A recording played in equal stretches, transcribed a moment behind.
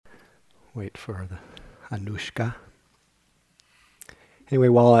Wait for the Anushka. Anyway,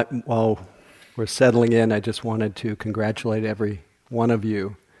 while we're settling in, I just wanted to congratulate every one of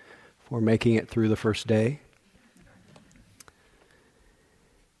you for making it through the first day.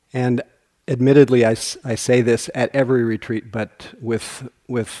 And admittedly, I say this at every retreat, but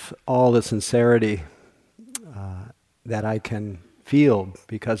with all the sincerity that I can feel,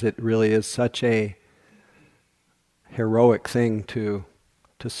 because it really is such a heroic thing to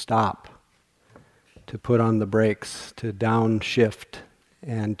stop, to put on the brakes, to downshift,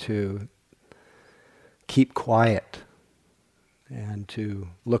 and to keep quiet, and to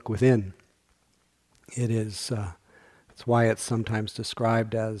look within. It's why it's sometimes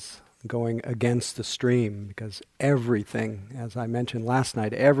described as going against the stream, because everything, as I mentioned last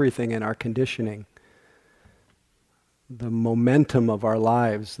night, everything in our conditioning, the momentum of our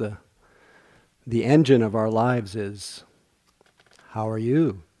lives, the engine of our lives is, how are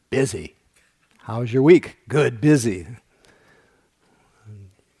you? Busy. How's your week? Good, busy.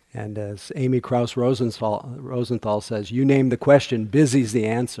 And as Amy Krauss Rosenthal says, you name the question, busy's the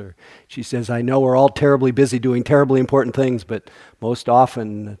answer. She says, I know we're all terribly busy doing terribly important things, but most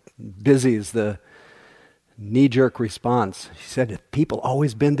often busy is the knee-jerk response. She said, have people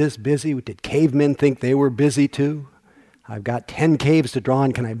always been this busy? Did cavemen think they were busy too? I've got 10 caves to draw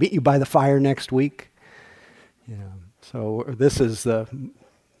on. Can I meet you by the fire next week? So this is the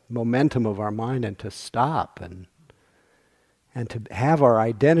momentum of our mind, and to stop and to have our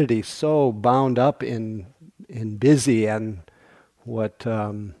identity so bound up in busy and what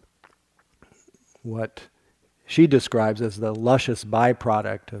she describes as the luscious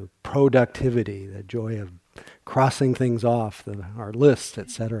byproduct of productivity, the joy of crossing things off, our lists,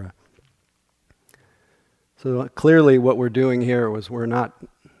 etc. So clearly what we're doing here was we're not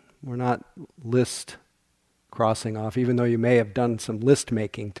list crossing off, even though you may have done some list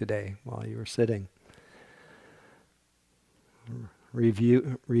making today while you were sitting.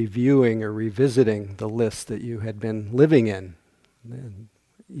 Reviewing or revisiting the list that you had been living in.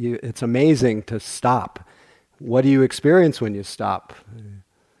 It's amazing to stop. What do you experience when you stop?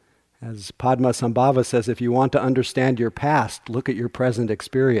 As Padmasambhava says, if you want to understand your past, look at your present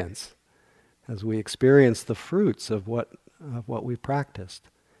experience, as we experience the fruits of what we've practiced.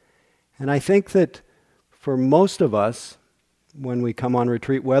 And I think that for most of us, when we come on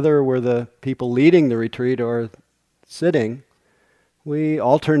retreat, whether we're the people leading the retreat or sitting, we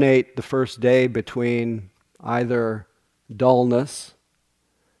alternate the first day between either dullness,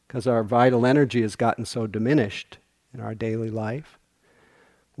 because our vital energy has gotten so diminished in our daily life.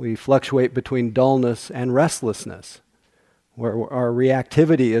 We fluctuate between dullness and restlessness, where our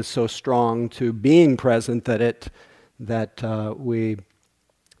reactivity is so strong to being present that we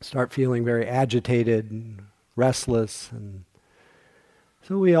start feeling very agitated and restless, and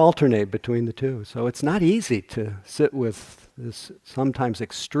so we alternate between the two. So it's not easy to sit with this sometimes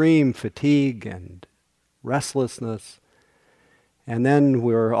extreme fatigue and restlessness. And then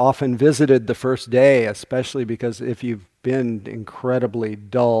we're often visited the first day, especially because if you've been incredibly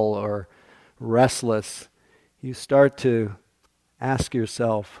dull or restless, you start to ask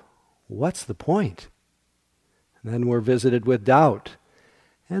yourself, what's the point? And then we're visited with doubt.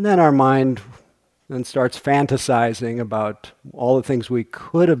 And then our mind then starts fantasizing about all the things we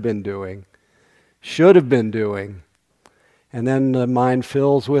could have been doing, should have been doing. And then the mind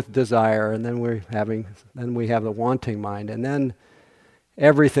fills with desire, and then we have the wanting mind, and then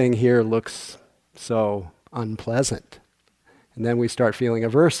everything here looks so unpleasant. And then we start feeling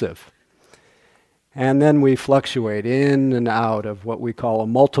aversive. And then we fluctuate in and out of what we call a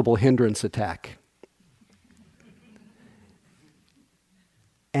multiple hindrance attack.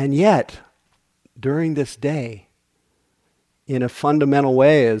 And yet, during this day, in a fundamental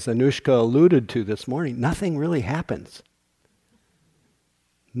way, as Anushka alluded to this morning, nothing really happens.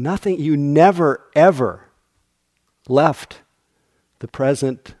 Nothing, you never ever left the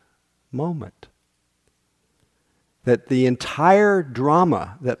present moment. That the entire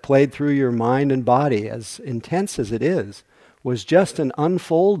drama that played through your mind and body, as intense as it is, was just an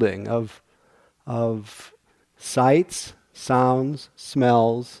unfolding of sights, sounds,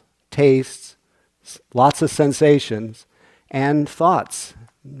 smells, tastes, lots of sensations, and thoughts,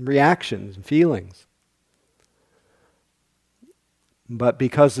 reactions, feelings. But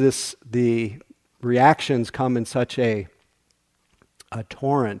because the reactions come in such a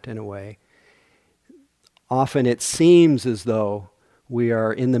torrent in a way, often it seems as though we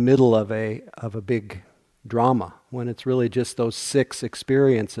are in the middle of a big drama, when it's really just those 6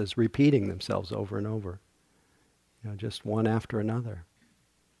 experiences repeating themselves over and over. Just one after another.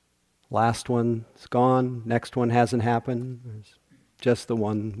 Last one's gone, next one hasn't happened. There's just the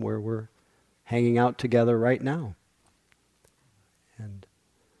one where we're hanging out together right now. And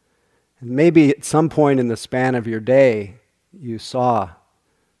maybe at some point in the span of your day, you saw,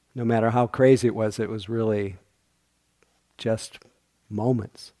 no matter how crazy it was really just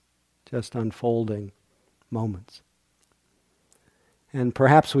moments, just unfolding moments. And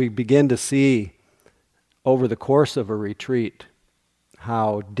perhaps we begin to see over the course of a retreat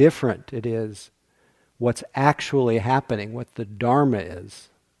how different it is, what's actually happening, what the Dharma is,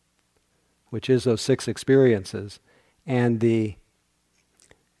 which is those 6 experiences, and the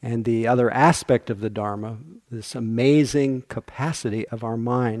other aspect of the Dharma, this amazing capacity of our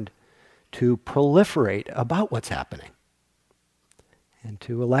mind to proliferate about what's happening and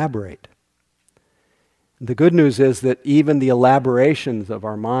to elaborate. The good news is that even the elaborations of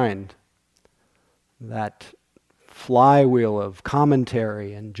our mind, that flywheel of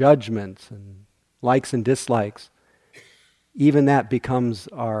commentary and judgments and likes and dislikes, even that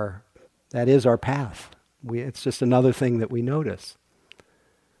is our path. It's just another thing that we notice.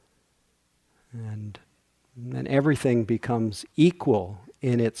 And then everything becomes equal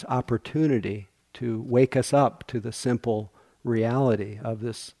in its opportunity to wake us up to the simple reality of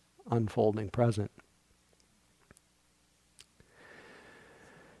this unfolding present.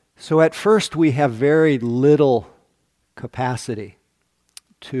 So at first we have very little capacity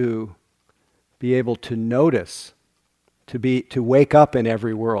to be able to notice, to wake up in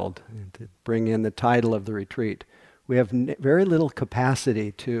every world, and to bring in the title of the retreat. We have very little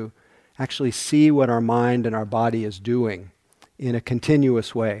capacity to actually see what our mind and our body is doing in a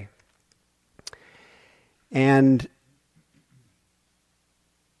continuous way. And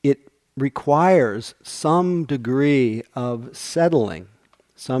it requires some degree of settling,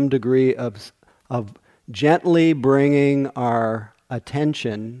 some degree of gently bringing our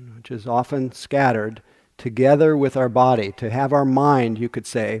attention, which is often scattered, together with our body, to have our mind, you could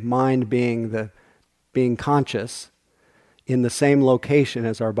say, mind being conscious, in the same location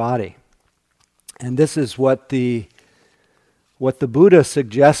as our body. And this is what the Buddha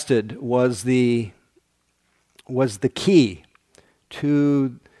suggested was the key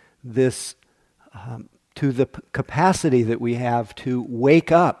to this, to the capacity that we have to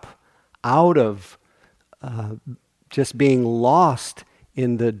wake up out of just being lost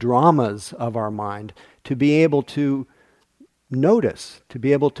in the dramas of our mind, to be able to notice, to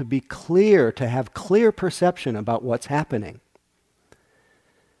be able to be clear, to have clear perception about what's happening.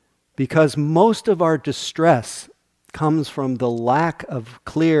 Because most of our distress comes from the lack of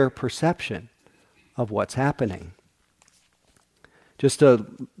clear perception of what's happening. Just a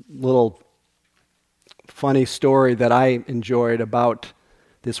little funny story that I enjoyed about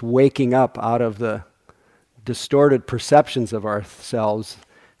this waking up out of the distorted perceptions of ourselves.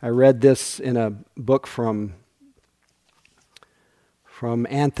 I read this in a book from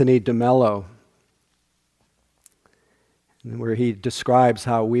Anthony DeMello, where he describes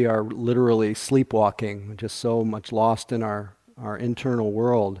how we are literally sleepwalking, just so much lost in our internal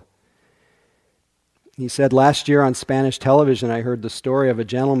world. He said, "Last year on Spanish television, I heard the story of a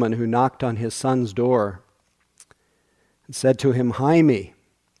gentleman who knocked on his son's door and said to him, 'Jaime,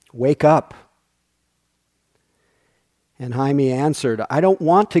 wake up.' And Jaime answered, 'I don't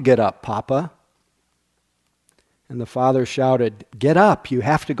want to get up, Papa.' And the father shouted, 'Get up, you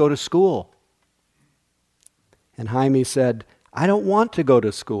have to go to school.' And Jaime said, 'I don't want to go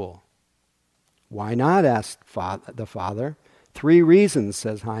to school.' 'Why not?' asked the father. 3 reasons,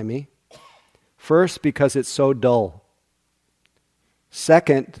 says Jaime. 'First, because it's so dull.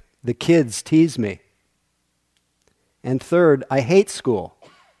 Second, the kids tease me. And third, I hate school.'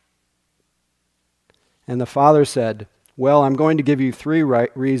 And the father said, 'Well, I'm going to give you 3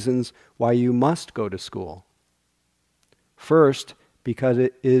 reasons why you must go to school. First, because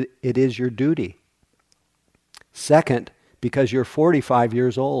it is your duty. Second, because you're 45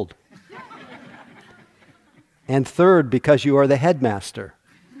 years old. And third, because you are the headmaster.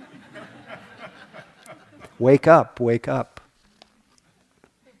 Wake up, wake up.'"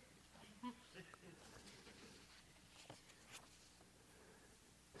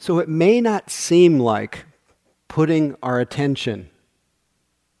 So it may not seem like putting our attention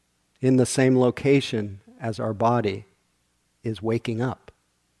in the same location as our body is waking up.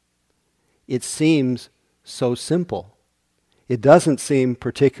 It seems so simple. It doesn't seem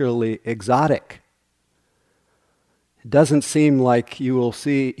particularly exotic. It doesn't seem like you will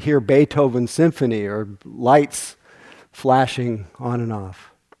hear Beethoven's symphony or lights flashing on and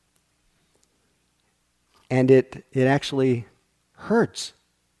off. And it actually hurts.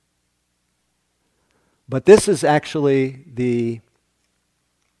 But this is actually the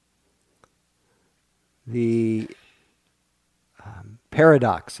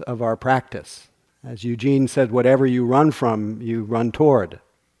paradox of our practice. As Eugene said, whatever you run from, you run toward.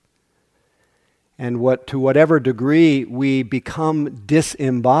 And to whatever degree we become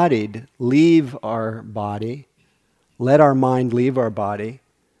disembodied, leave our body, let our mind leave our body,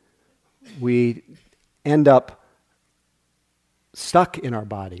 we end up stuck in our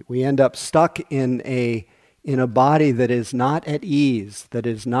body. We end up stuck in a body that is not at ease, that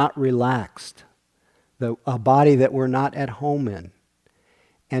is not relaxed, a body that we're not at home in.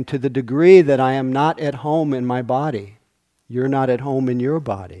 And to the degree that I am not at home in my body, you're not at home in your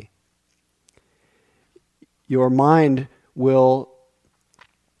body, your mind will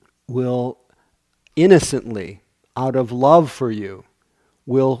innocently, out of love for you,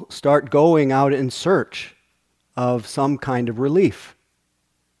 will start going out in search of some kind of relief.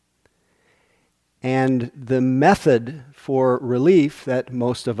 And the method for relief that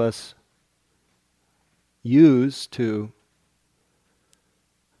most of us use to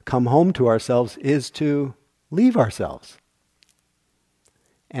come home to ourselves is to leave ourselves.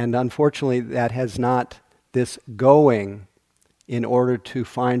 And unfortunately, this going in order to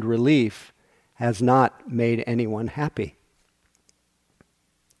find relief has not made anyone happy.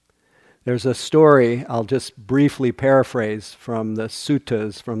 There's a story, I'll just briefly paraphrase from the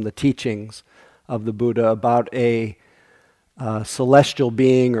suttas, from the teachings of the Buddha, about a celestial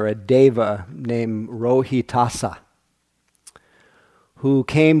being or a deva named Rohitasa, who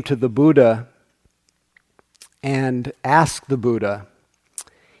came to the Buddha and asked the Buddha,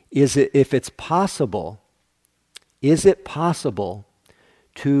 is it possible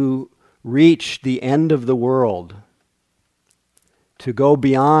to reach the end of the world, to go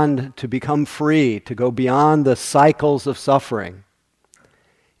beyond, to become free, to go beyond the cycles of suffering?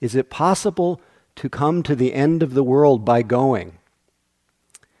 Is it possible to come to the end of the world by going?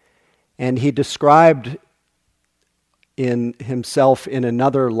 And he described in himself in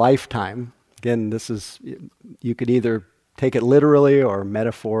another lifetime. Again, you could either take it literally or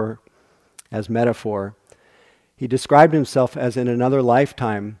as metaphor. He described himself as in another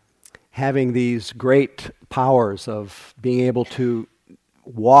lifetime having these great powers of being able to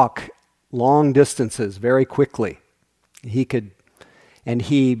walk long distances very quickly. And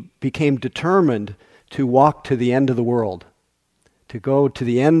he became determined to walk to the end of the world, to go to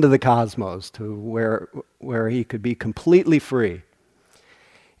the end of the cosmos, to where he could be completely free.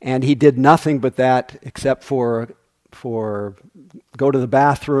 And he did nothing but that except for go to the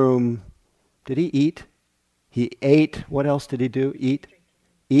bathroom. Did he eat? He ate. What else did he do?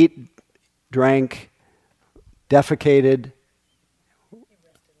 Eat, drank, defecated,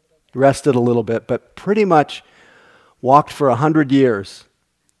 rested a little bit, but pretty much walked for 100 years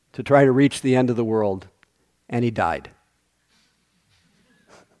to try to reach the end of the world, and he died.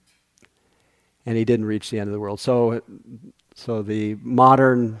 And he didn't reach the end of the world. So the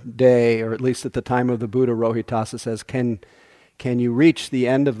modern day, or at least at the time of the Buddha, Rohitasa says, can you reach the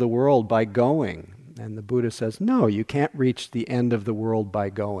end of the world by going? And the Buddha says, no, you can't reach the end of the world by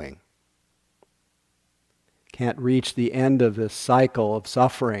going. Can't reach the end of this cycle of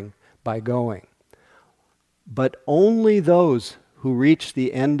suffering by going. But only those who reach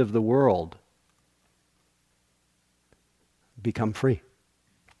the end of the world become free.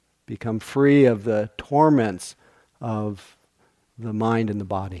 Become free of the torments of the mind and the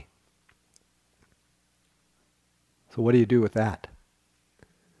body. So what do you do with that?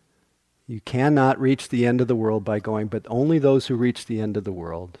 You cannot reach the end of the world by going, but only those who reach the end of the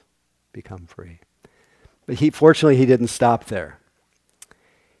world become free. But fortunately, he didn't stop there.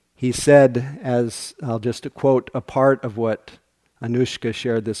 He said, as I'll just quote a part of what Anushka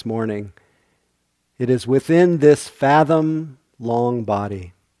shared this morning, it is within this fathom-long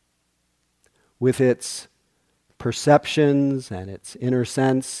body, with its perceptions and its inner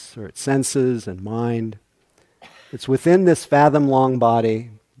sense, or its senses and mind, it's within this fathom-long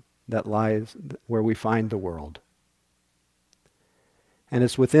body that lies where we find the world. And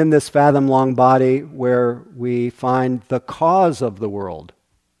it's within this fathom-long body where we find the cause of the world.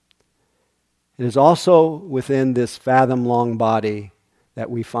 It is also within this fathom-long body that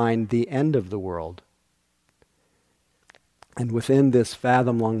we find the end of the world. And within this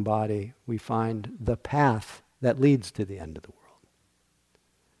fathom-long body, we find the path that leads to the end of the world.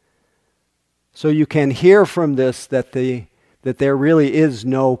 So you can hear from this that there really is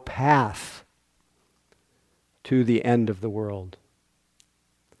no path to the end of the world.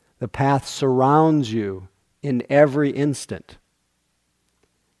 The path surrounds you in every instant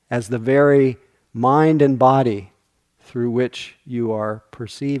as the very mind and body through which you are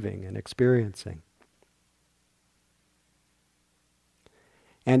perceiving and experiencing.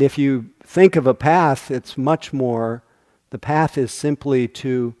 And if you think of a path, it's much more The path is simply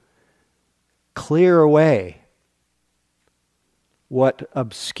to clear away what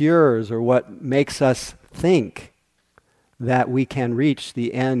obscures or what makes us think that we can reach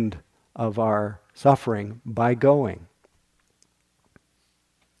the end of our suffering by going.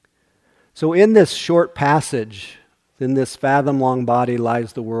 So in this short passage, in this fathom-long body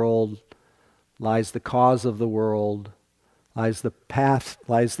lies the world, lies the cause of the world, lies the path,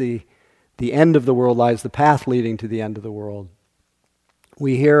 lies the end of the world, lies the path leading to the end of the world.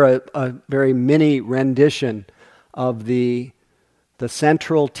 We hear a very mini rendition of the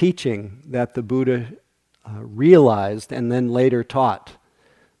central teaching that the Buddha realized and then later taught.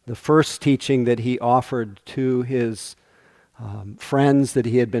 The first teaching that he offered to his friends that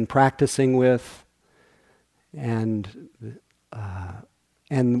he had been practicing with, and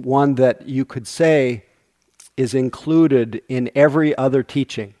one that you could say is included in every other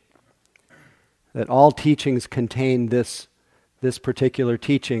teaching. That all teachings contain this particular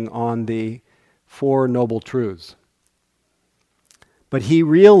teaching on the Four Noble Truths. But he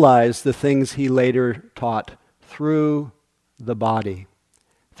realized the things he later taught through the body,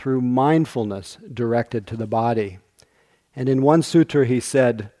 through mindfulness directed to the body. And in one sutra he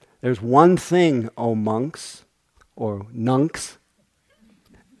said, there's one thing, O monks, or nunks,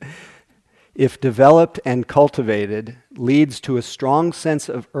 if developed and cultivated, leads to a strong sense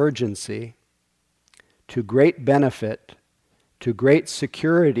of urgency, to great benefit, to great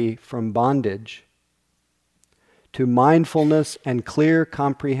security from bondage, to mindfulness and clear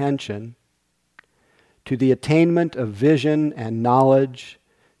comprehension, to the attainment of vision and knowledge,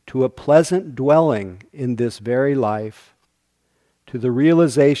 to a pleasant dwelling in this very life, to the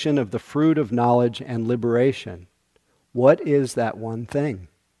realization of the fruit of knowledge and liberation. What is that one thing?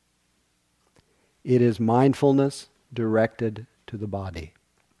 It is mindfulness directed to the body.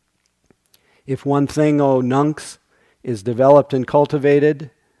 If one thing, O nunks, is developed and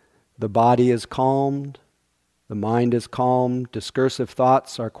cultivated, the body is calmed, the mind is calmed, discursive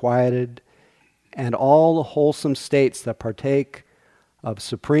thoughts are quieted, and all the wholesome states that partake of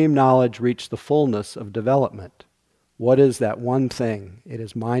supreme knowledge reach the fullness of development. What is that one thing? It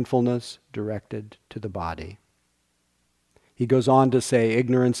is mindfulness directed to the body. He goes on to say,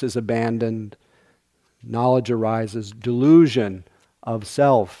 ignorance is abandoned, knowledge arises, delusion of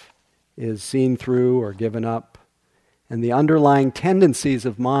self is seen through or given up, and the underlying tendencies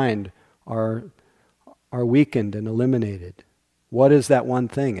of mind are weakened and eliminated. What is that one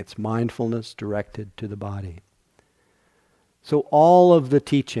thing? It's mindfulness directed to the body. So all of the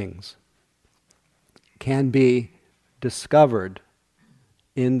teachings can be discovered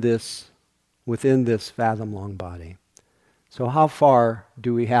within this fathom-long body. So how far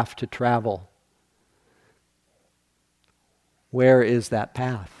do we have to travel? Where is that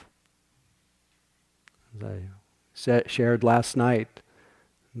path? As I shared last night,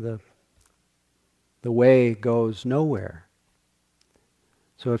 the way goes nowhere.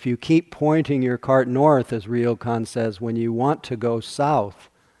 So if you keep pointing your cart north, as Ryokan says, when you want to go south,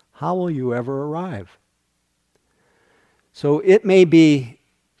 how will you ever arrive? So it may be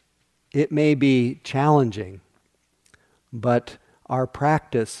challenging, but our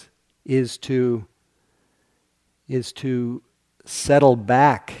practice is to settle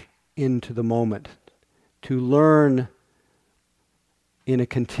back into the moment, to learn in a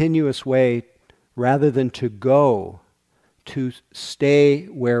continuous way rather than to go, to stay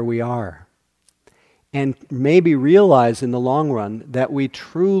where we are. And maybe realize in the long run that we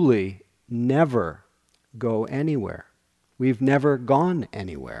truly never go anywhere. We've never gone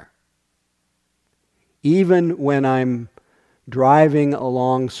anywhere. Even when I'm driving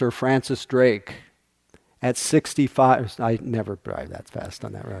along Sir Francis Drake at 65, I never drive that fast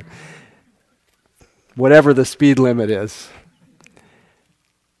on that road. Whatever the speed limit is.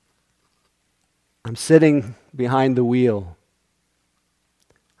 I'm sitting behind the wheel.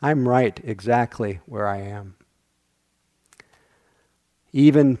 I'm right exactly where I am.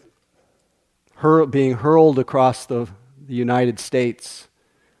 Even being hurled across the United States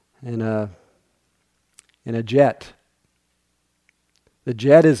in a jet. The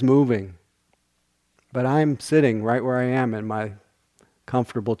jet is moving, but I'm sitting right where I am in my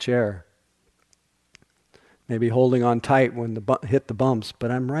comfortable chair. Maybe holding on tight when hit the bumps,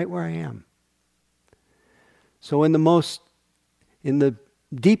 but I'm right where I am. So in the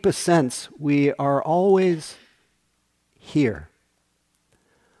deepest sense, we are always here.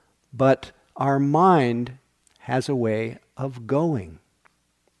 But our mind has a way of going,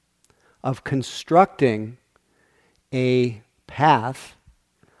 of constructing a path,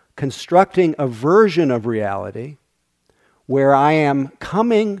 constructing a version of reality where I am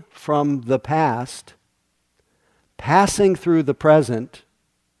coming from the past, passing through the present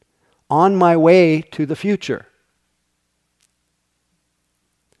on my way to the future.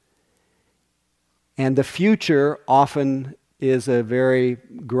 And the future often is a very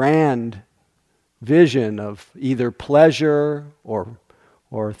grand vision of either pleasure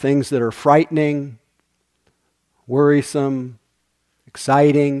or things that are frightening, worrisome,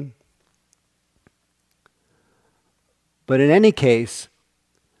 exciting. But in any case,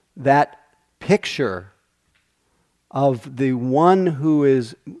 that picture of the one who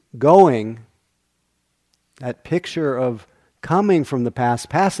is going, that picture of coming from the past,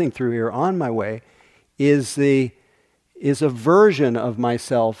 passing through here on my way, is a version of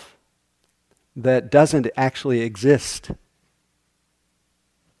myself that doesn't actually exist.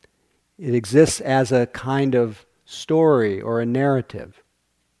 It exists as a kind of story or a narrative.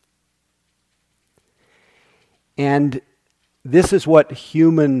 And this is what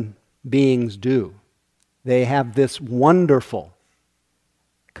human beings do. They have this wonderful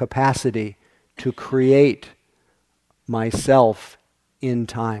capacity to create myself in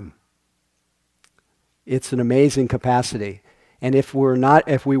time. It's an amazing capacity. And if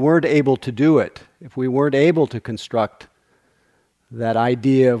we weren't able to do it, if we weren't able to construct that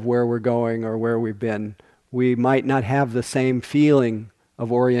idea of where we're going or where we've been, we might not have the same feeling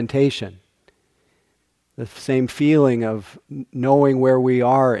of orientation, the same feeling of knowing where we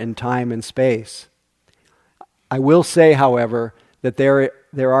are in time and space. I will say, however, that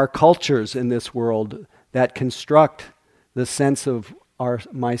there are cultures in this world that construct the sense of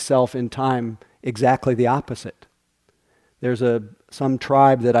myself in time exactly the opposite. There's some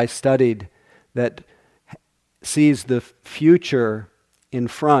tribe that I studied that sees the future in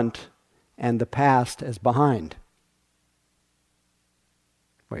front and the past as behind.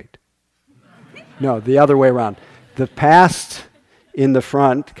 Wait. No, the other way around. The past in the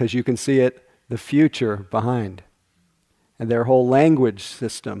front, because you can see it, the future behind. And their whole language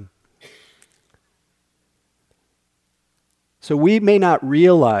system. So we may not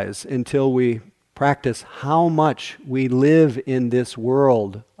realize until we practice how much we live in this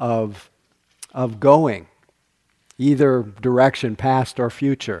world of going, either direction, past or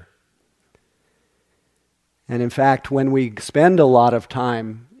future. And in fact, when we spend a lot of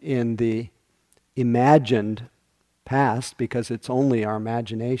time in the imagined past, because it's only our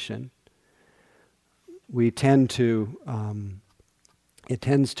imagination, we tend to, it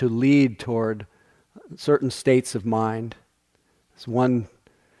tends to lead toward certain states of mind.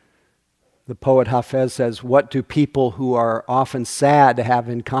 The poet Hafez says, "What do people who are often sad have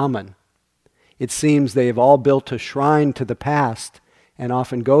in common? It seems they have all built a shrine to the past and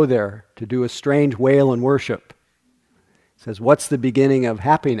often go there to do a strange wail and worship." He says, what's the beginning of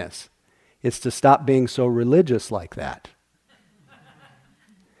happiness? It's to stop being so religious like that.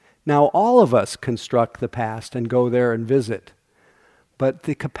 Now, all of us construct the past and go there and visit. But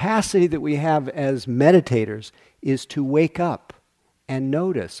the capacity that we have as meditators is to wake up and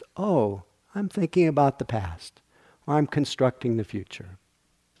notice, oh, I'm thinking about the past, or I'm constructing the future.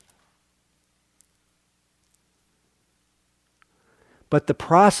 But the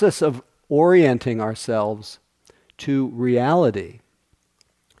process of orienting ourselves to reality,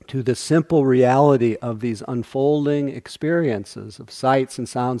 to the simple reality of these unfolding experiences of sights and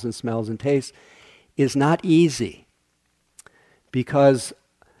sounds and smells and tastes, is not easy. Because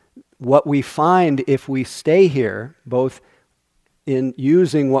what we find if we stay here, both in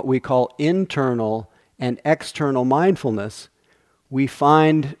using what we call internal and external mindfulness, we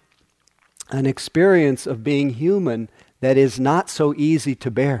find an experience of being human that is not so easy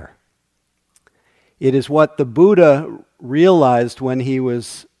to bear. It is what the Buddha realized when he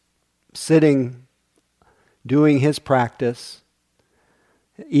was sitting, doing his practice.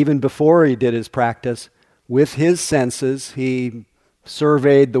 Even before he did his practice, with his senses, he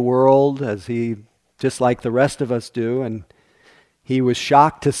surveyed the world as he, just like the rest of us do, and he was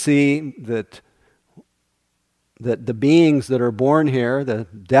shocked to see that the beings that are born here, the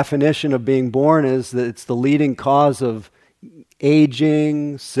definition of being born is that it's the leading cause of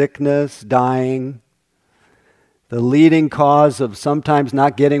aging, sickness, dying, the leading cause of sometimes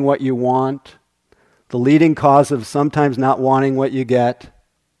not getting what you want, the leading cause of sometimes not wanting what you get,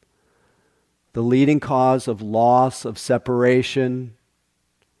 the leading cause of loss, of separation,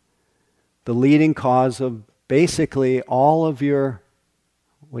 the leading cause of basically all of your,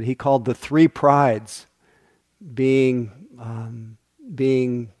 what he called the three prides, being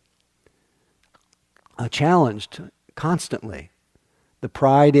challenged constantly. The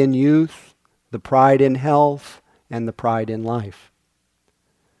pride in youth, the pride in health, and the pride in life.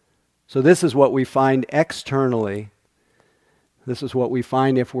 So this is what we find externally. This is what we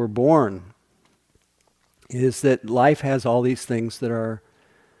find if we're born is that life has all these things that are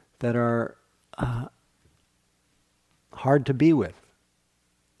hard to be with,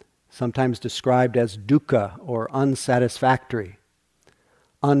 sometimes described as dukkha or unsatisfactory,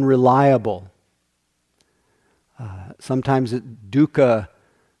 unreliable. Sometimes dukkha,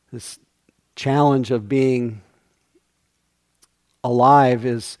 this challenge of being alive,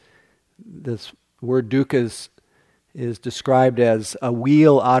 is this word dukkha is described as a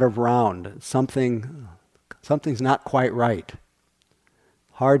wheel out of round. Something's not quite right.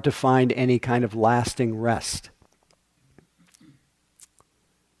 Hard to find any kind of lasting rest.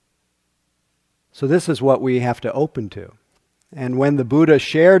 So this is what we have to open to. And when the Buddha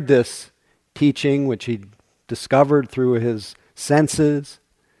shared this teaching, which he discovered through his senses,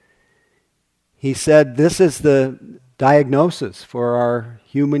 he said, this is the diagnosis for our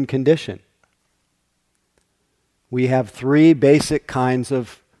human condition. We have three basic kinds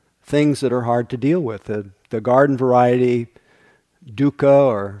of things that are hard to deal with. The garden variety dukkha,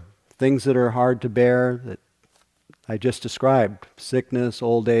 or things that are hard to bear, that I just described: sickness,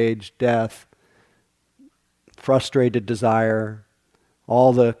 old age, death, frustrated desire,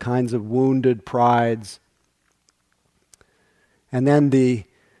 all the kinds of wounded prides. And then the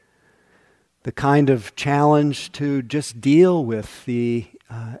kind of challenge to just deal with the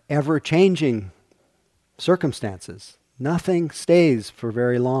ever-changing circumstances. Nothing stays for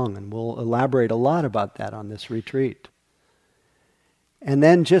very long, and we'll elaborate a lot about that on this retreat. And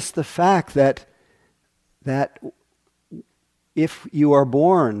then just the fact that if you are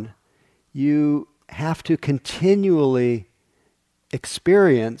born, you have to continually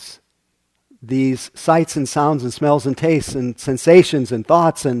experience these sights and sounds and smells and tastes and sensations and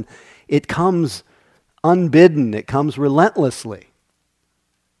thoughts, and it comes unbidden, it comes relentlessly.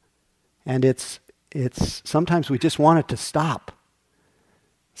 And it's sometimes we just want it to stop.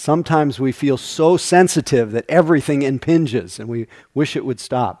 Sometimes we feel so sensitive that everything impinges and we wish it would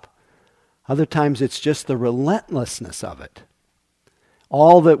stop. Other times it's just the relentlessness of it.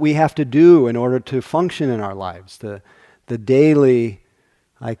 All that we have to do in order to function in our lives, the daily,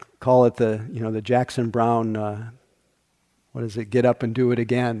 I call it the Jackson Brown, what is it? Get up and do it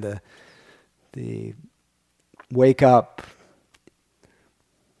again. The wake up,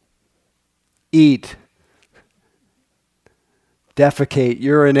 eat, defecate,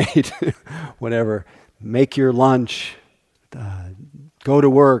 urinate, whatever. Make your lunch, go to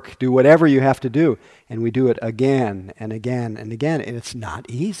work, do whatever you have to do. And we do it again and again and again. And it's not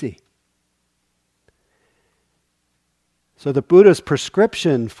easy. So the Buddha's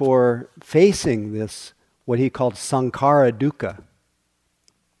prescription for facing this, what he called sankhara dukkha,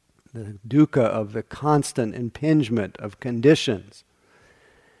 the dukkha of the constant impingement of conditions,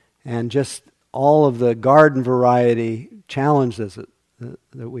 and just all of the garden variety challenges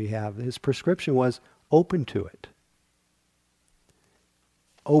that we have, his prescription was open to it.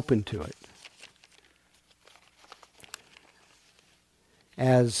 Open to it.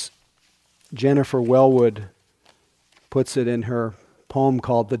 As Jennifer Wellwood puts it in her poem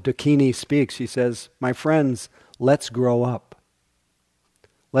called The Dakini Speaks, she says, "My friends, let's grow up.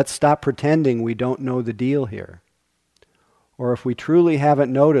 Let's stop pretending we don't know the deal here. Or if we truly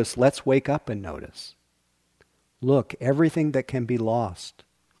haven't noticed, let's wake up and notice. Look, everything that can be lost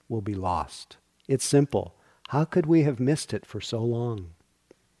will be lost. It's simple. How could we have missed it for so long?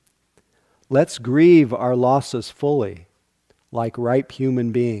 Let's grieve our losses fully, like ripe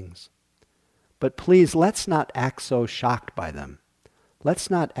human beings. But please, let's not act so shocked by them.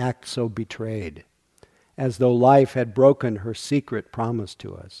 Let's not act so betrayed, as though life had broken her secret promise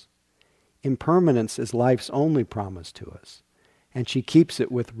to us. Impermanence is life's only promise to us, and she keeps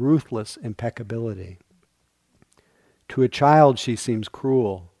it with ruthless impeccability. To a child she seems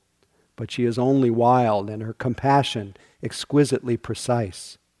cruel, but she is only wild, and her compassion exquisitely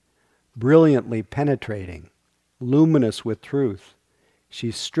precise. Brilliantly penetrating, luminous with truth, she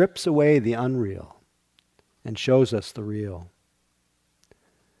strips away the unreal and shows us the real.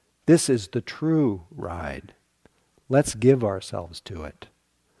 This is the true ride. Let's give ourselves to it.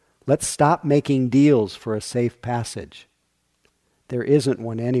 Let's stop making deals for a safe passage. There isn't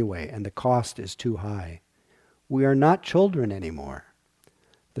one anyway, and the cost is too high. We are not children anymore.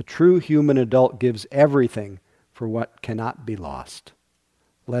 The true human adult gives everything for what cannot be lost.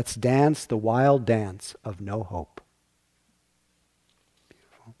 Let's dance the wild dance of no hope."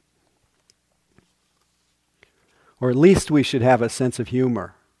 Beautiful. Or at least we should have a sense of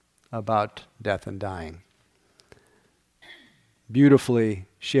humor about death and dying. Beautifully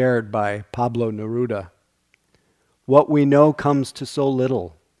shared by Pablo Neruda. What we know comes to so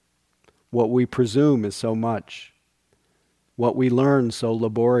little. What we presume is so much. What we learn so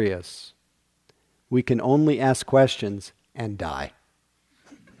laborious. We can only ask questions and die.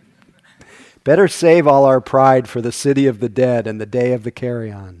 Better save all our pride for the city of the dead and the day of the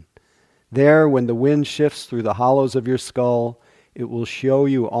carrion. There, when the wind shifts through the hollows of your skull, it will show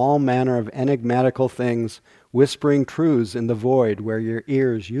you all manner of enigmatical things, whispering truths in the void where your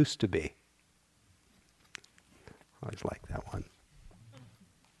ears used to be. I always like that one.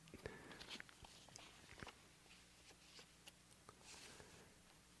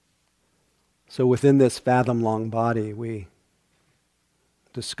 So within this fathom-long body, we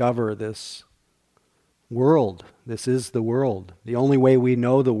discover this world. This is the world. The only way we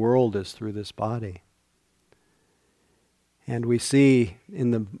know the world is through this body. And we see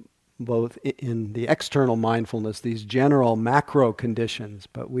both in the external mindfulness these general macro conditions,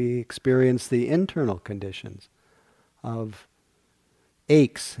 but we experience the internal conditions of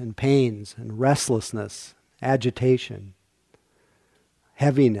aches and pains and restlessness, agitation,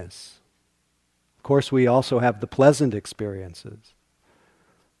 heaviness. Of course, we also have the pleasant experiences.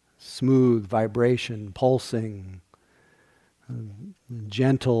 Smooth vibration, pulsing, the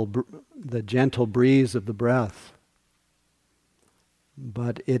gentle breeze of the breath.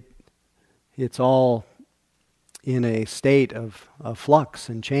 But it's all in a state of flux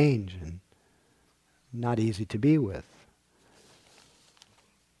and change and not easy to be with.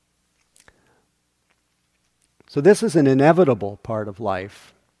 So this is an inevitable part of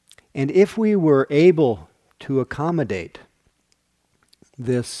life. And if we were able to accommodate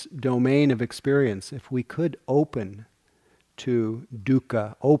this domain of experience, if we could open to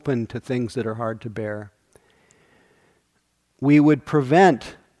dukkha, open to things that are hard to bear, we would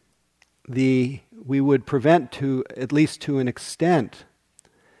prevent to, at least to an extent,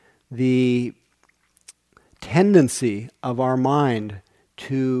 the tendency of our mind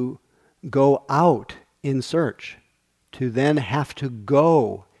to go out in search, to then have to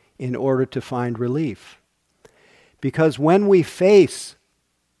go in order to find relief. Because when we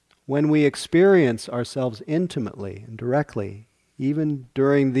experience ourselves intimately and directly, even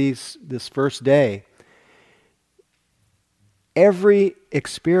during this first day, every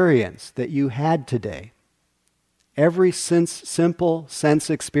experience that you had today, every simple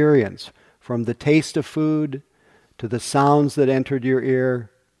sense experience, from the taste of food, to the sounds that entered your ear,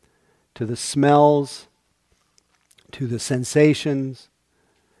 to the smells, to the sensations,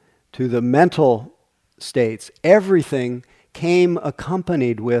 to the mental states, everything came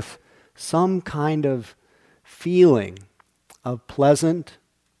accompanied with some kind of feeling of pleasant.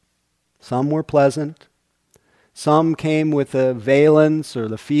 Some were pleasant. Some came with a valence or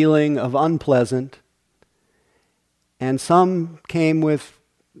the feeling of unpleasant. And some came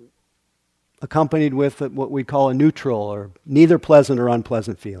accompanied with what we call a neutral or neither pleasant or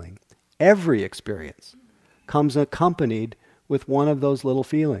unpleasant feeling. Every experience comes accompanied with one of those little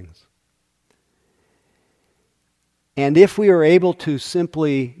feelings. And if we are able to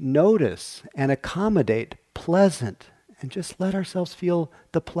simply notice and accommodate pleasant and just let ourselves feel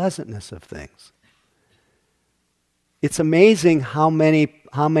the pleasantness of things, it's amazing how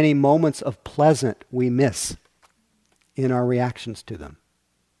many moments of pleasant we miss in our reactions to them.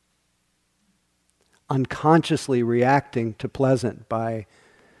 Unconsciously reacting to pleasant by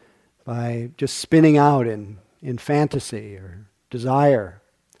just spinning out in fantasy or desire.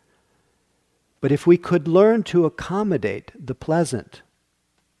 But if we could learn to accommodate the pleasant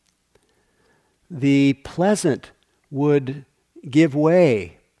would give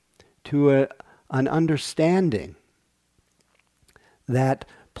way to an understanding that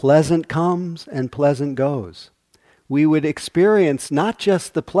pleasant comes and pleasant goes. We would experience not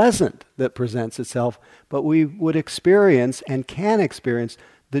just the pleasant that presents itself, but we would experience and can experience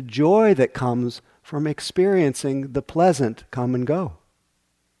the joy that comes from experiencing the pleasant come and go.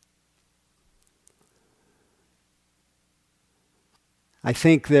 I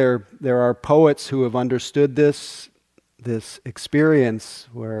think there are poets who have understood this experience,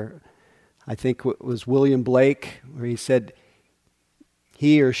 where I think it was William Blake, where he said,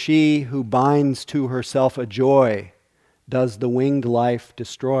 "He or she who binds to herself a joy does the winged life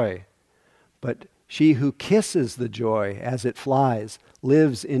destroy. But she who kisses the joy as it flies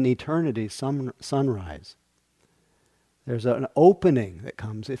lives in eternity's sunrise." There's an opening that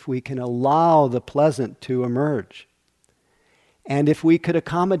comes if we can allow the pleasant to emerge. And if we could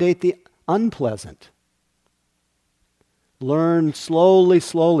accommodate the unpleasant, learn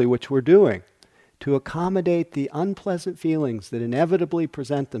slowly, which we're doing, to accommodate the unpleasant feelings that inevitably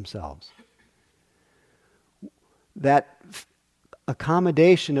present themselves. That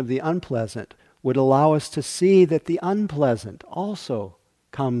accommodation of the unpleasant would allow us to see that the unpleasant also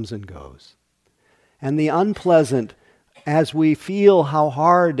comes and goes. And the unpleasant as we feel how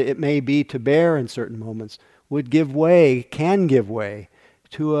hard it may be to bear in certain moments, would give way, can give way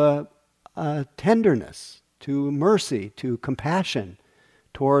to a tenderness, to mercy, to compassion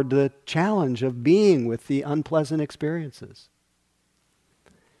toward the challenge of being with the unpleasant experiences.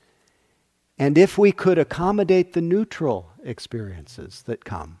 And if we could accommodate the neutral experiences that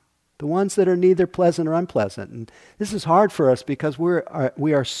come, the ones that are neither pleasant or unpleasant. And this is hard for us because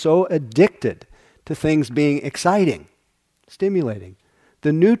we are so addicted to things being exciting, stimulating.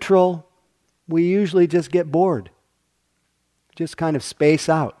 The neutral, we usually just get bored, just kind of space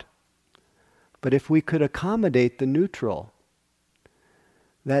out. But if we could accommodate the neutral,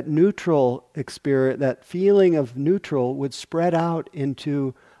 that neutral experience, that feeling of neutral would spread out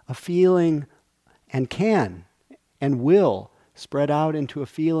into a feeling, and can and will spread out into a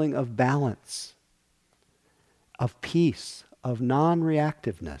feeling of balance, of peace, of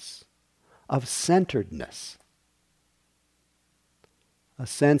non-reactiveness, of centeredness, a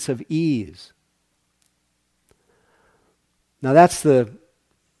sense of ease. Now that's the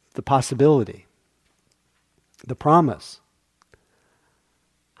possibility, the promise.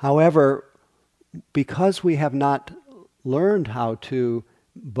 However, because we have not learned how to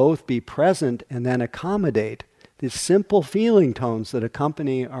both be present and then accommodate the simple feeling tones that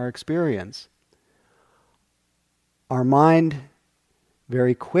accompany our experience, our mind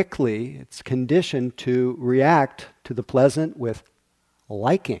very quickly, it's conditioned to react to the pleasant with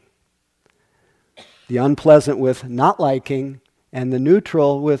liking, the unpleasant with not liking, and the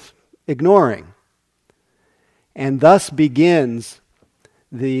neutral with ignoring. And thus begins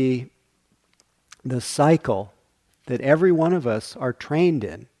the cycle that every one of us are trained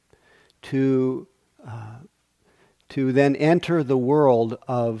in to then enter the world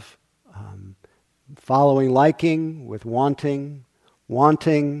of following liking with wanting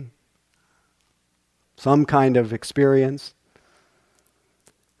some kind of experience.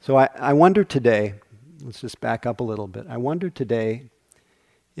 So I wonder today, let's just back up a little bit. I wonder today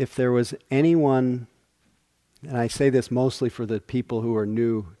if there was anyone, and I say this mostly for the people who are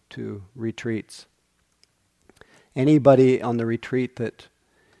new to retreats, anybody on the retreat that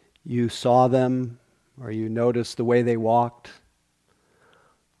you saw them or you noticed the way they walked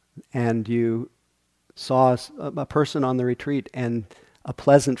and you saw a person on the retreat and a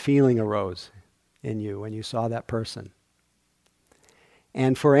pleasant feeling arose in you when you saw that person.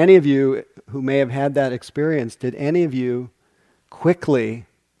 And for any of you who may have had that experience, did any of you quickly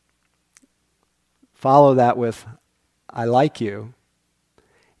follow that with, I like you?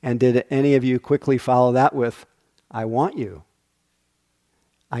 And did any of you quickly follow that with, I want you.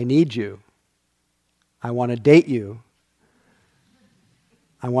 I need you. I want to date you.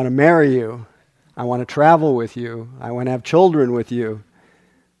 I want to marry you. I want to travel with you. I want to have children with you.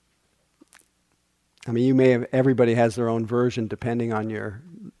 I mean, everybody has their own version depending on your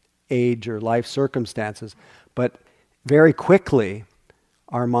age or life circumstances, but very quickly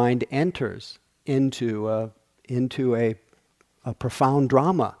our mind enters into a profound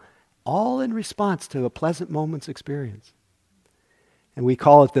drama, all in response to a pleasant moment's experience. And we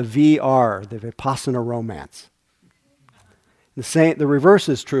call it the VR, the Vipassana romance. The reverse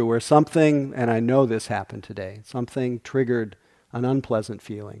is true, where something, and I know this happened today, something triggered an unpleasant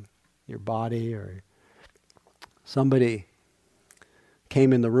feeling, your body, or somebody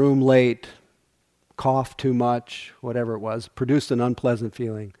came in the room late, coughed too much, whatever it was, produced an unpleasant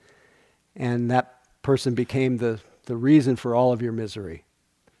feeling, and that person became the reason for all of your misery.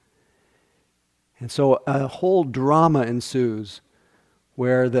 And so a whole drama ensues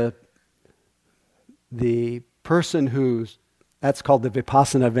where the person that's called the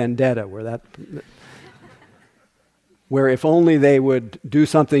Vipassana vendetta, where if only they would do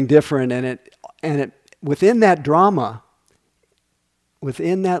something different, and it within that drama,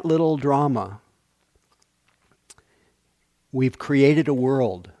 within that little drama, we've created a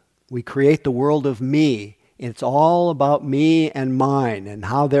world. We create the world of me. It's all about me and mine and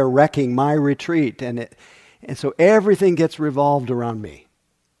how they're wrecking my retreat. And so everything gets revolved around me.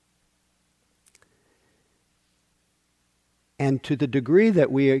 And to the degree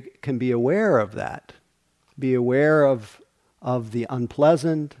that we can be aware of that, be aware of the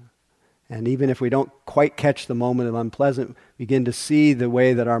unpleasant, and even if we don't quite catch the moment of unpleasant, begin to see the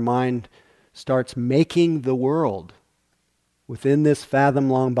way that our mind starts making the world. Within this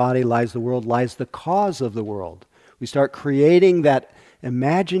fathom-long body lies the world, lies the cause of the world. We start creating that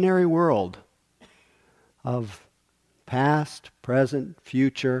imaginary world of past, present,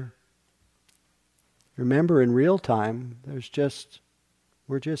 future. Remember, in real time, we're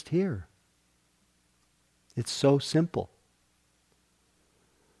just here. It's so simple.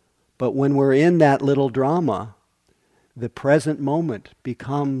 But when we're in that little drama, the present moment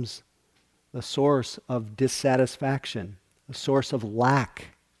becomes a source of dissatisfaction, a source of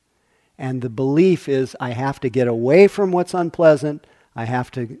lack. And the belief is, I have to get away from what's unpleasant, I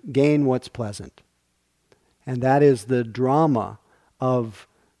have to gain what's pleasant. And that is the drama of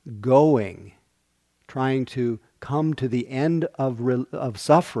going, trying to come to the end of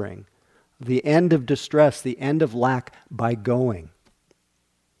suffering, the end of distress, the end of lack by going.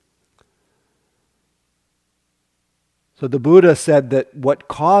 So the Buddha said that what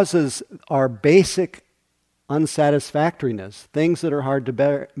causes our basic unsatisfactoriness, things that are hard to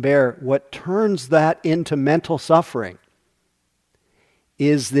bear, what turns that into mental suffering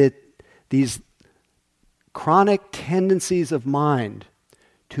is that these chronic tendencies of mind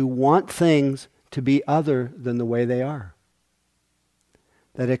to want things to be other than the way they are.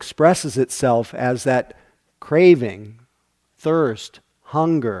 That expresses itself as that craving, thirst,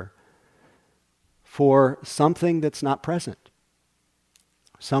 hunger for something that's not present,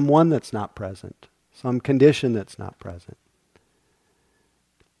 someone that's not present, some condition that's not present.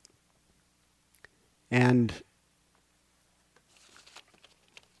 And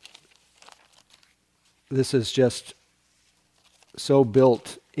this is just so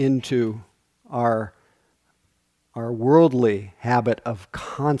built into our worldly habit of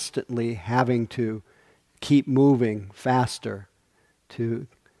constantly having to keep moving faster to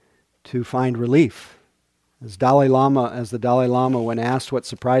find relief. As the Dalai Lama, when asked what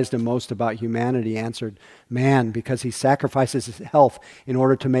surprised him most about humanity, answered, man, because he sacrifices his health in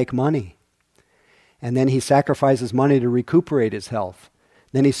order to make money. And then he sacrifices money to recuperate his health.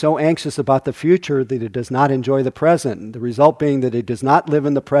 Then he's so anxious about the future that he does not enjoy the present. The result being that he does not live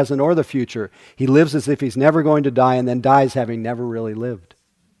in the present or the future. He lives as if he's never going to die and then dies having never really lived.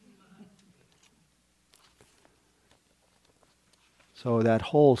 So that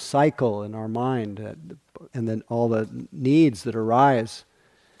whole cycle in our mind, and then all the needs that arise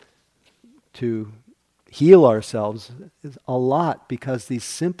to heal ourselves is a lot, because these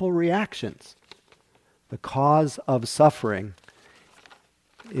simple reactions, the cause of suffering,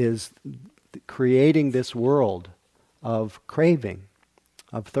 is creating this world of craving,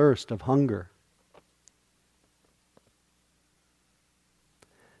 of thirst, of hunger.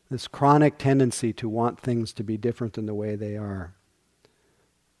 This chronic tendency to want things to be different than the way they are.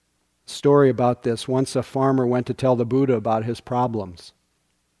 Story about this. Once a farmer went to tell the Buddha about his problems.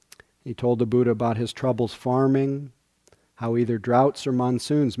 He told the Buddha about his troubles farming, how either droughts or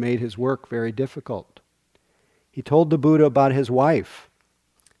monsoons made his work very difficult. He told the Buddha about his wife,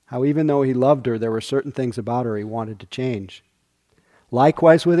 how even though he loved her, there were certain things about her he wanted to change.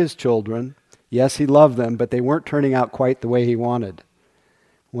 Likewise with his children, yes, he loved them, but they weren't turning out quite the way he wanted.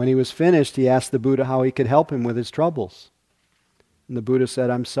 When he was finished, he asked the Buddha how he could help him with his troubles. And the Buddha said,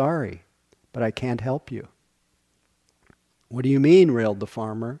 I'm sorry, but I can't help you. What do you mean, railed the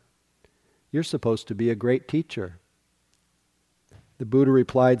farmer? You're supposed to be a great teacher. The Buddha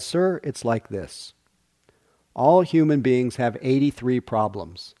replied, Sir, it's like this. All human beings have 83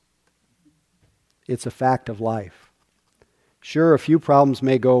 problems. It's a fact of life. Sure, a few problems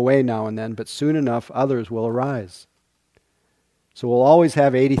may go away now and then, but soon enough others will arise. So we'll always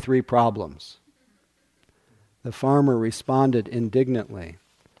have 83 problems. The farmer responded indignantly,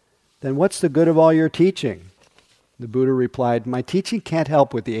 Then what's the good of all your teaching? The Buddha replied, My teaching can't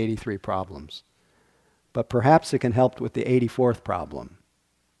help with the 83 problems, but perhaps it can help with the 84th problem.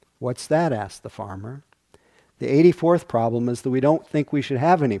 What's that? Asked the farmer. The 84th problem is that we don't think we should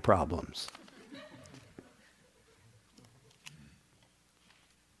have any problems.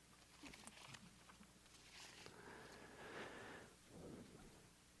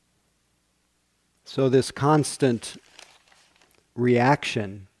 So this constant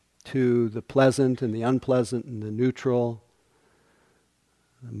reaction to the pleasant and the unpleasant and the neutral,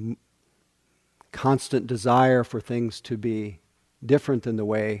 constant desire for things to be different than the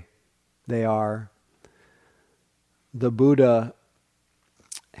way they are. The Buddha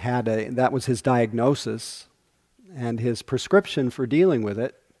that was his diagnosis, and his prescription for dealing with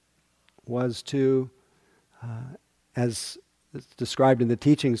it was to, as it's described in the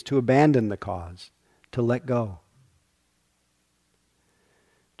teachings, to abandon the cause, to let go,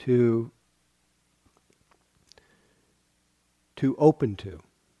 to open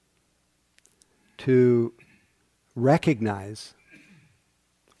to recognize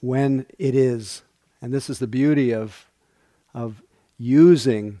when it is, and this is the beauty of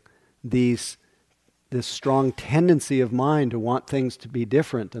using this strong tendency of mind to want things to be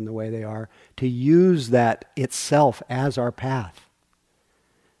different than the way they are, to use that itself as our path.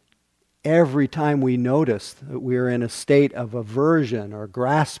 Every time we notice that we're in a state of aversion or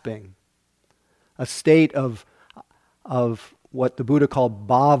grasping, a state of of what the Buddha called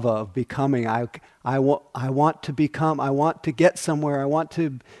bhava, of becoming. I want to become, I want to get somewhere, I want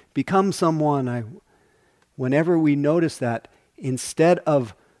to become someone. Whenever we notice that, instead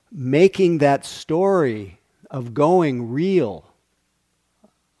of making that story of going real,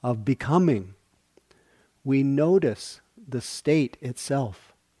 of becoming, we notice the state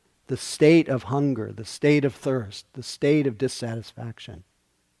itself, the state of hunger, the state of thirst, the state of dissatisfaction.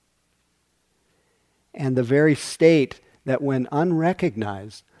 And the very state that, when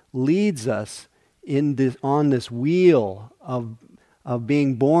unrecognized, leads us on this wheel of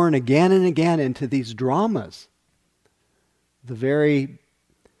being born again and again into these dramas. The very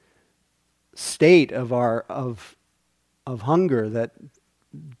state of hunger that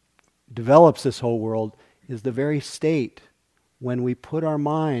develops this whole world is the very state when we put our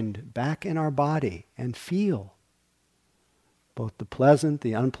mind back in our body and feel both the pleasant,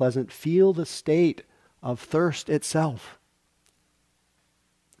 the unpleasant, feel the state of thirst itself.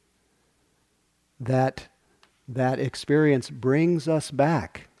 That experience brings us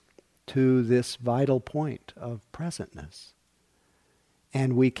back to this vital point of presentness.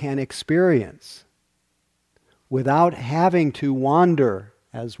 And we can experience without having to wander,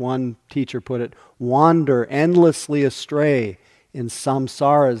 as one teacher put it, wander endlessly astray in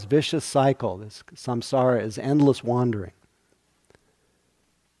samsara's vicious cycle. This samsara is endless wandering.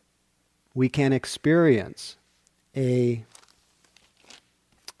 We can experience a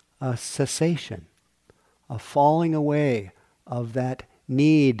cessation, a falling away of that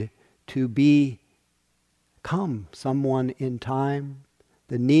need to become someone in time,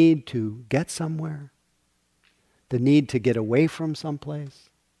 the need to get somewhere, the need to get away from someplace,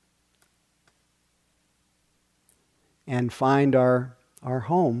 and find our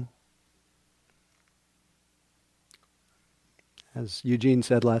home, as Eugene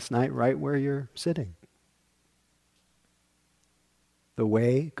said last night, right where you're sitting. The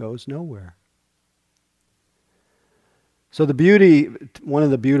way goes nowhere. So one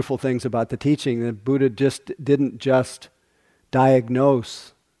of the beautiful things about the teaching, that Buddha didn't just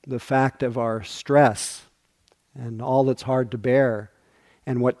diagnose the fact of our stress and all that's hard to bear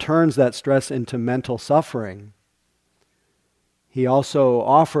and what turns that stress into mental suffering. He also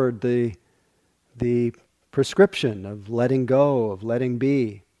offered the prescription of letting go, of letting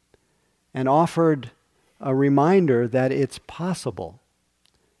be, and offered a reminder that it's possible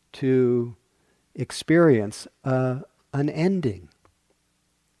to experience an ending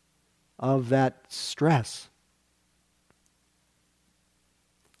of that stress,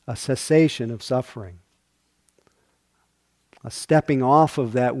 a cessation of suffering, a stepping off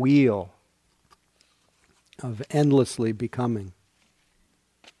of that wheel of endlessly becoming.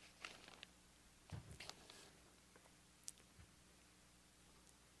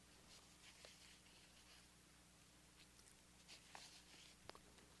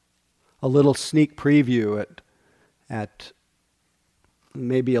 A little sneak preview at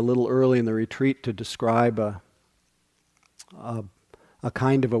maybe a little early in the retreat to describe a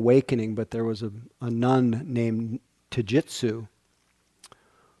kind of awakening, but there was a nun named Tajitsu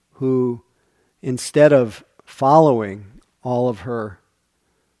who, instead of following all of her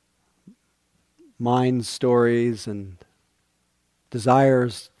mind stories and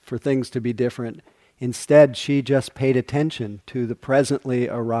desires for things to be different, instead, she just paid attention to the presently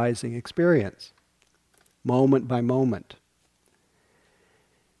arising experience, moment by moment.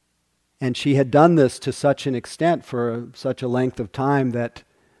 And she had done this to such an extent for such a length of time that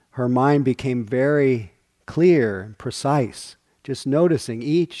her mind became very clear and precise, just noticing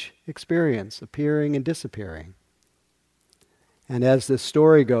each experience appearing and disappearing. And as the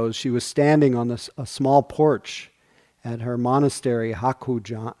story goes, she was standing on a small porch at her monastery,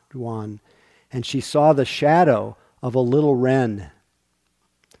 Hakujuan, and she saw the shadow of a little wren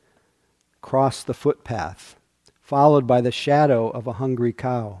cross the footpath, followed by the shadow of a hungry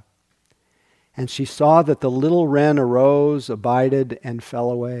cow. And she saw that the little wren arose, abided, and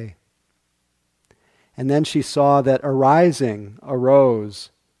fell away. And then she saw that arising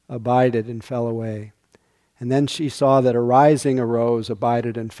arose, abided, and fell away. And then she saw that arising arose,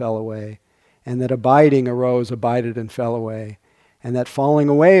 abided, and fell away. And that abiding arose, abided, and fell away. And that falling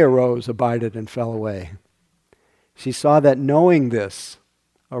away arose, abided, and fell away. She saw that knowing this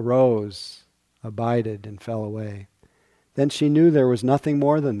arose, abided, and fell away. Then she knew there was nothing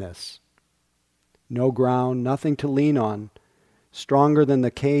more than this. No ground, nothing to lean on, stronger than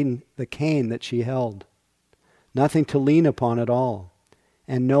the cane that she held. Nothing to lean upon at all,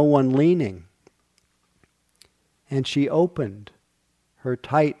 and no one leaning. And she opened her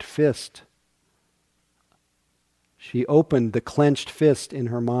tight fist. She opened the clenched fist in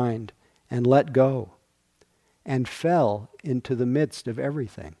her mind and let go. and fell into the midst of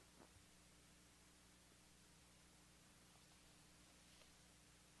everything.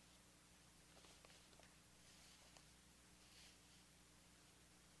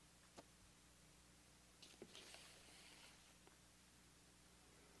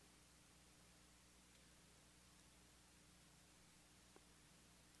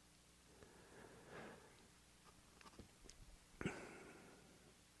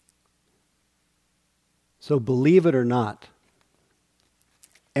 So believe it or not,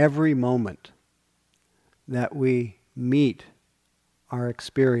 every moment that we meet our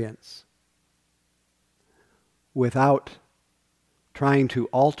experience without trying to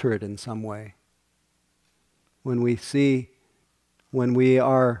alter it in some way, when we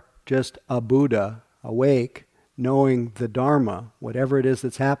are just a Buddha, awake, knowing the Dharma, whatever it is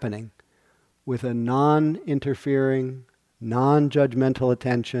that's happening, with a non-interfering, non-judgmental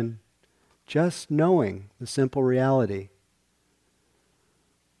attention, just knowing the simple reality.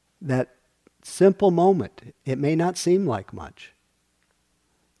 That simple moment, it may not seem like much,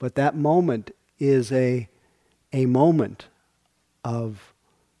 but that moment is a moment of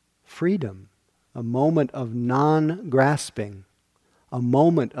freedom, a moment of non-grasping, a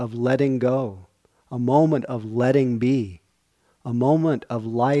moment of letting go, a moment of letting be, a moment of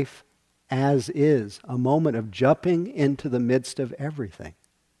life as is, a moment of jumping into the midst of everything.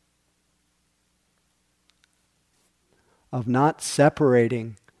 Of not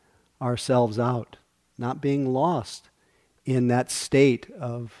separating ourselves out, not being lost in that state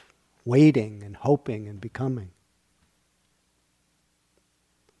of waiting and hoping and becoming.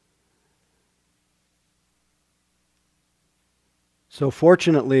 So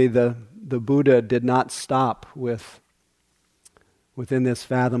fortunately, the Buddha did not stop within this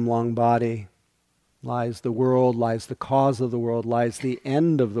fathom-long body lies the world, lies the cause of the world, lies the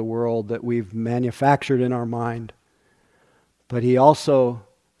end of the world that we've manufactured in our mind. But he also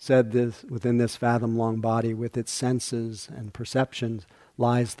said this, within this fathom-long body, with its senses and perceptions,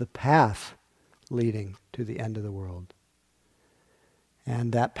 lies the path leading to the end of the world.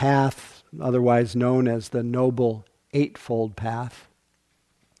 And that path, otherwise known as the Noble Eightfold Path,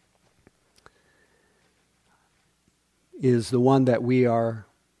 is the one that we are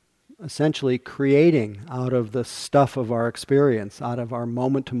essentially creating out of the stuff of our experience, out of our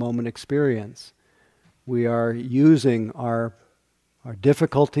moment-to-moment experience. We are using our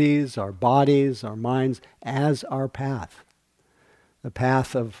difficulties, our bodies, our minds as our path. The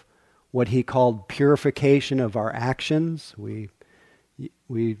path of what he called purification of our actions. We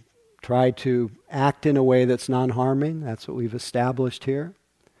try to act in a way that's non-harming. That's what we've established here.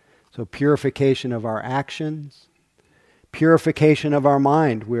 So purification of our actions. Purification of our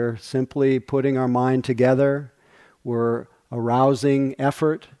mind. We're simply putting our mind together. We're arousing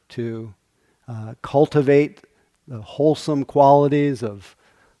effort to cultivate the wholesome qualities of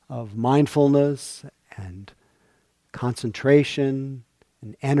mindfulness and concentration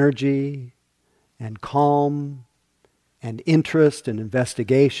and energy and calm and interest and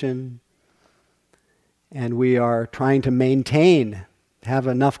investigation. And we are trying to have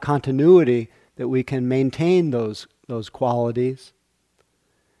enough continuity that we can maintain those qualities.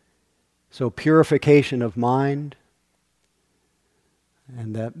 So purification of mind,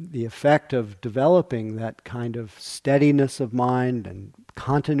 and that the effect of developing that kind of steadiness of mind and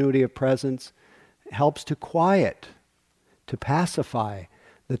continuity of presence helps to quiet, to pacify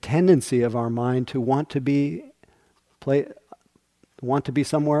the tendency of our mind to want to be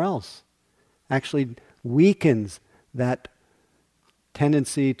somewhere else. Actually weakens that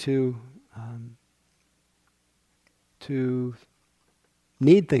tendency to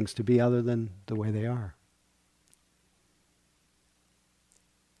need things to be other than the way they are.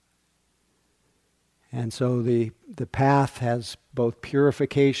 And so the path has both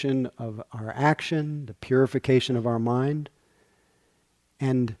purification of our action, the purification of our mind,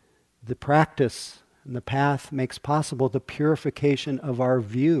 and the practice and the path makes possible the purification of our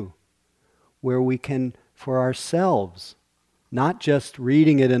view, where we can, for ourselves, not just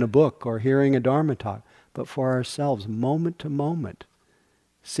reading it in a book or hearing a Dharma talk, but for ourselves, moment to moment,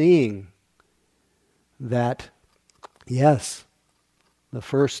 seeing that, yes, the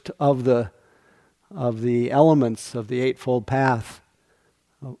first of the elements of the Eightfold Path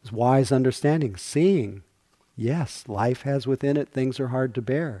is wise understanding, seeing, yes, life has within it things are hard to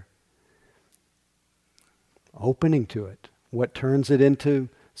bear. Opening to it. What turns it into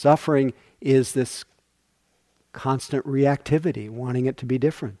suffering is this constant reactivity, wanting it to be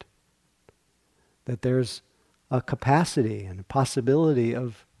different. That there's a capacity and a possibility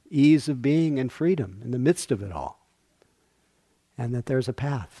of ease of being and freedom in the midst of it all. And that there's a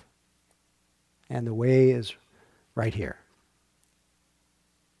path. And the way is right here.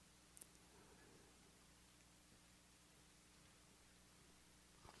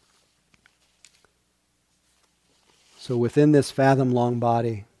 So within this fathom-long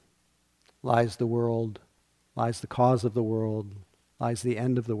body lies the world, lies the cause of the world, lies the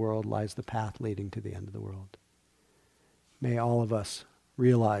end of the world, lies the path leading to the end of the world. May all of us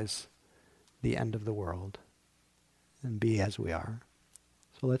realize the end of the world and be as we are.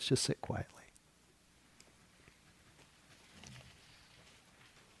 So let's just sit quietly.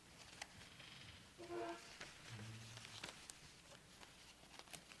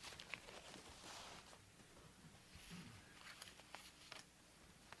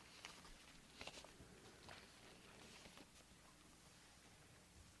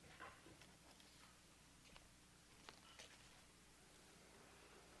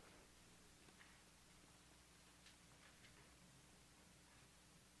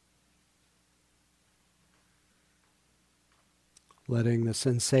 Letting the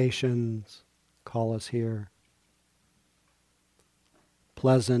sensations call us here.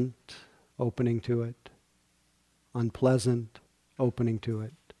 Pleasant, opening to it. Unpleasant, opening to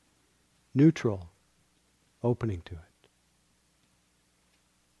it. Neutral, opening to it.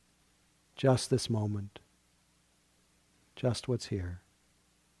 Just this moment. Just what's here.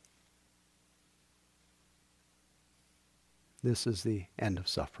 This is the end of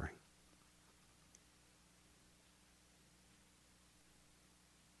suffering.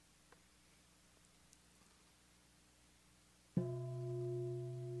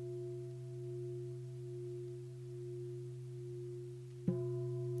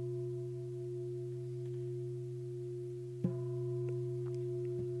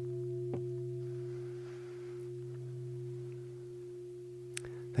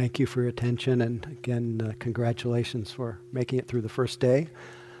 Thank you for your attention, and again, congratulations for making it through the first day.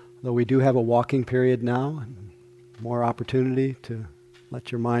 Though we do have a walking period now, and more opportunity to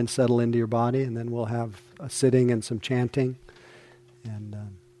let your mind settle into your body, and then we'll have a sitting and some chanting. And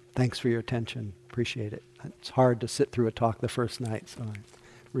thanks for your attention. Appreciate it. It's hard to sit through a talk the first night, so I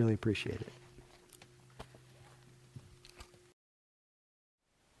really appreciate it.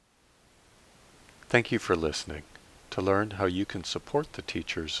 Thank you for listening. To learn how you can support the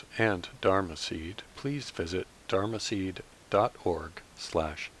teachers and Dharma Seed, please visit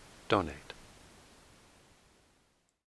dharmaseed.org/donate.